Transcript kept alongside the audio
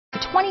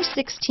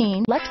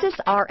2016 Lexus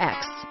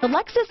RX. The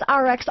Lexus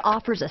RX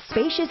offers a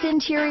spacious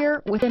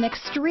interior with an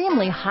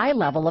extremely high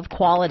level of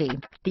quality.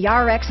 The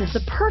RX is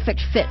the perfect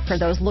fit for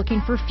those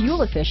looking for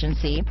fuel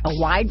efficiency, a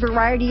wide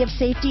variety of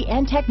safety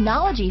and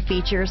technology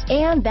features,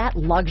 and that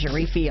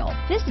luxury feel.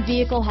 This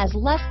vehicle has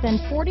less than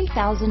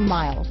 40,000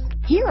 miles.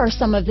 Here are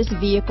some of this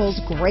vehicle's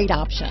great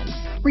options: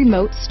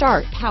 remote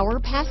start, power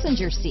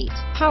passenger seat,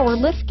 power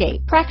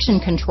liftgate, traction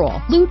control,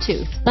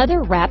 Bluetooth,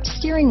 leather-wrapped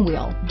steering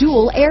wheel,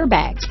 dual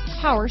airbags,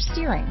 power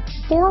steering,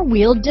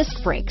 four-wheel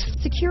disc brakes,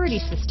 security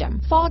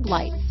system, fog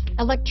lights,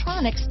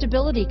 electronic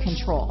stability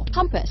control,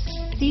 compass,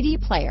 CD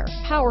player,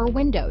 power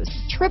windows,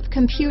 trip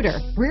computer,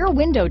 rear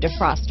window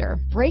defroster,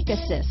 brake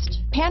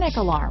assist, panic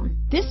alarm.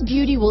 This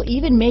beauty will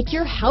even make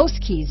your house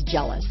keys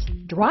jealous.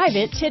 Drive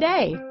it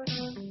today.